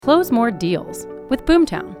Close more deals with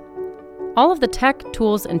Boomtown. All of the tech,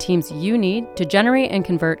 tools, and teams you need to generate and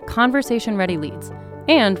convert conversation-ready leads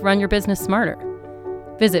and run your business smarter.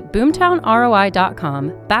 Visit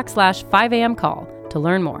boomtownroi.com/5am call to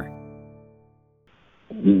learn more.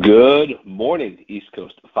 Good morning, East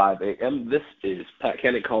Coast 5 a.m. This is Pat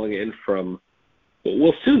Kennett calling in from what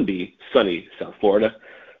will soon be sunny South Florida.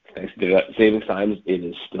 Thanks to daylight savings times, it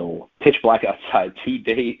is still pitch black outside.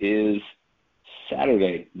 Today is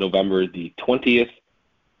Saturday, November the 20th.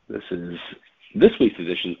 This is this week's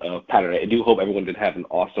edition of Pat and I do hope everyone did have an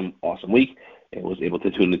awesome week and was able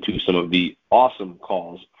to tune into some of the awesome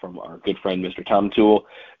calls from our good friend, Mr. Tom Toole,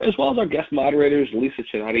 as well as our guest moderators, Lisa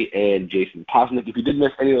Chinati and Jason Posnick. If you did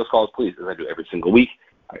miss any of those calls, please, as I do every single week,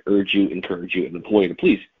 I urge you, encourage you, and implore you to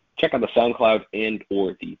please check out the SoundCloud and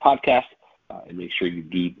or the podcast and make sure you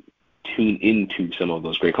do tune into some of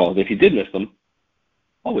those great calls. If you did miss them,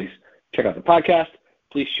 always check out the podcast.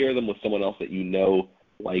 Please share them with someone else that you know,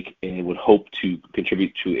 like, and would hope to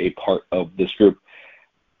contribute to a part of this group.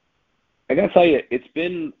 I gotta tell you, it's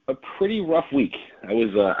been a pretty rough week. I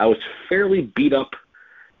was fairly beat up.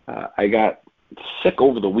 I got sick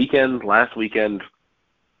over the weekend. Last weekend,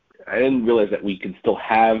 I didn't realize that we can still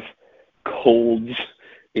have colds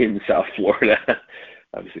in South Florida.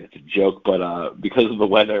 Obviously, that's a joke, but because of the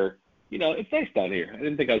weather, it's nice down here. I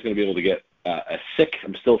didn't think I was going to be able to get sick.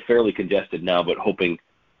 I'm still fairly congested now, but hoping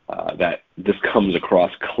that this comes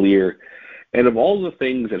across clear. And of all the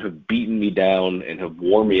things that have beaten me down and have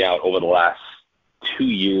worn me out over the last 2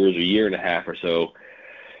 years, a year and a half or so,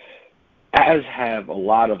 as have a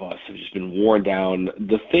lot of us, have just been worn down.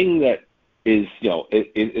 The thing that is,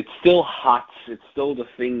 it's still hot. It's still the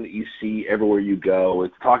thing that you see everywhere you go.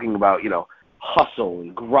 It's talking about, hustle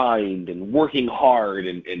and grind and working hard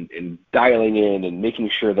and dialing in and making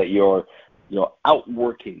sure that you're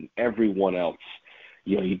outworking everyone else.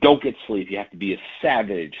 You don't get sleep. You have to be a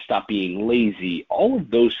savage. Stop being lazy. All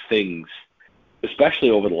of those things,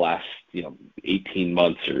 especially over the last 18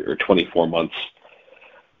 months or 24 months,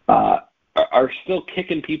 are still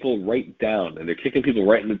kicking people right down, and they're kicking people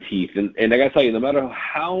right in the teeth. And I got to tell you, no matter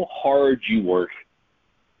how hard you work,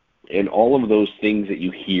 and all of those things that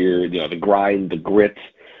you hear, the grind, the grit,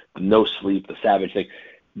 the no sleep, the savage thing,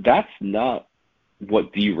 that's not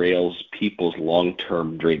what derails people's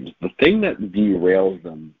long-term dreams. The thing that derails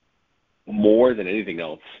them more than anything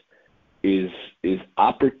else is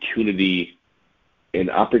opportunity and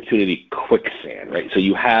opportunity quicksand, right? So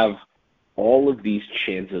you have all of these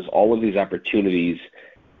chances, all of these opportunities,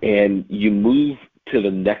 and you move to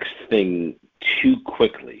the next thing too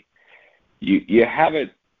quickly. You have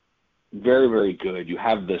it very, very good. You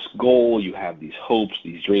have this goal, you have these hopes,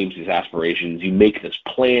 these dreams, these aspirations. You make this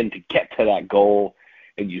plan to get to that goal,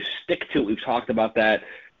 and you stick to it. We've talked about that.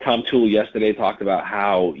 Tom Toole yesterday talked about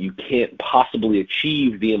how you can't possibly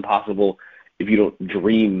achieve the impossible if you don't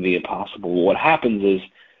dream the impossible. What happens is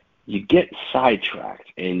you get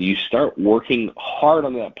sidetracked, and you start working hard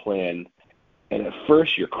on that plan, and at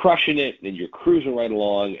first you're crushing it, and you're cruising right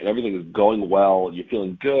along, and everything is going well, and you're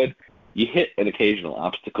feeling good. You hit an occasional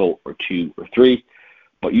obstacle or two or three,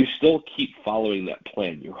 but you still keep following that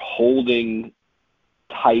plan. You're holding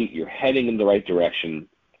tight. You're heading in the right direction.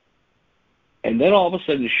 And then all of a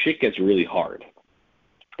sudden, shit gets really hard,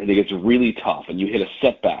 and it gets really tough, and you hit a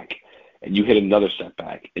setback, and you hit another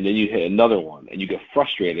setback, and then you hit another one, and you get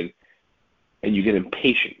frustrated, and you get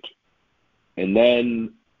impatient. And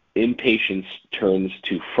then impatience turns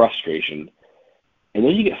to frustration, and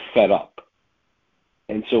then you get fed up.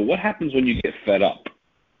 And so what happens when you get fed up?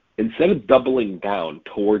 Instead of doubling down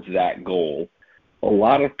towards that goal, a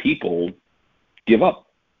lot of people give up,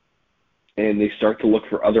 and they start to look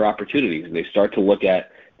for other opportunities, and they start to look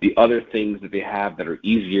at the other things that they have that are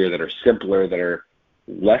easier, that are simpler, that are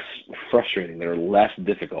less frustrating, that are less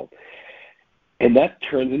difficult. And that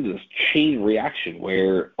turns into this chain reaction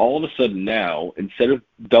where all of a sudden now, instead of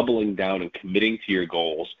doubling down and committing to your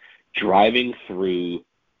goals, driving through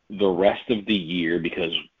the rest of the year,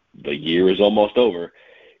 because the year is almost over,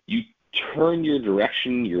 you turn your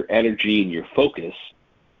direction, your energy, and your focus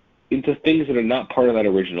into things that are not part of that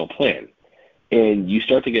original plan. And you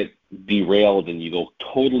start to get derailed, and you go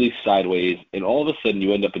totally sideways, and all of a sudden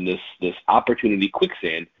you end up in this opportunity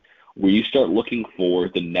quicksand where you start looking for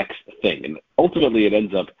the next thing. And ultimately it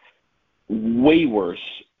ends up way worse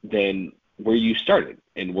than where you started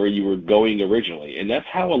and where you were going originally. And that's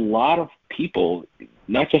how a lot of people,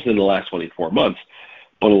 not just in the last 24 months,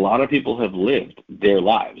 but a lot of people have lived their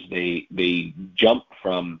lives. They jump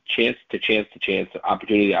from chance to chance to chance, to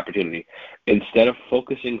opportunity to opportunity, instead of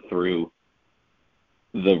focusing through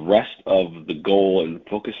the rest of the goal and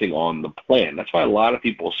focusing on the plan. That's why a lot of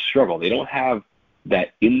people struggle. They don't have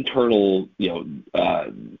that internal,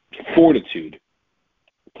 fortitude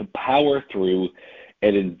to power through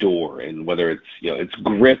and endure. And whether it's, it's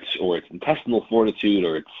grit or it's intestinal fortitude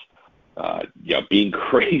or it's, being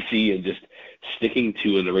crazy and just sticking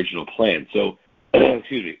to an original plan. So,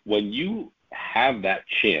 excuse me, when you have that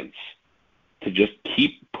chance to just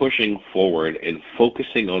keep pushing forward and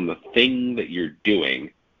focusing on the thing that you're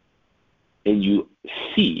doing, and you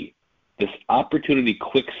see this opportunity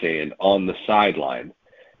quicksand on the sideline,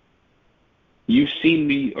 you've seen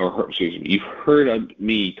me, you've heard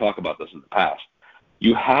me talk about this in the past.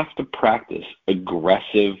 You have to practice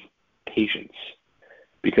aggressive patience,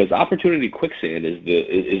 because opportunity quicksand is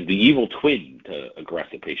the evil twin to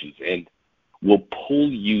aggressive patience and will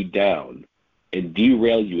pull you down and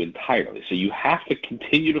derail you entirely. So you have to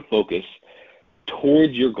continue to focus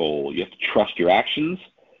towards your goal. You have to trust your actions.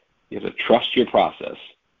 You have to trust your process.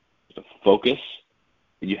 You have to focus,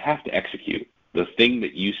 and you have to execute the thing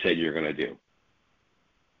that you said you're going to do.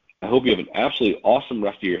 I hope you have an absolutely awesome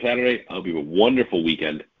rest of your Saturday. I hope you have a wonderful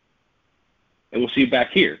weekend. And we'll see you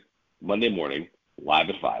back here Monday morning, live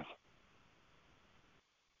at 5.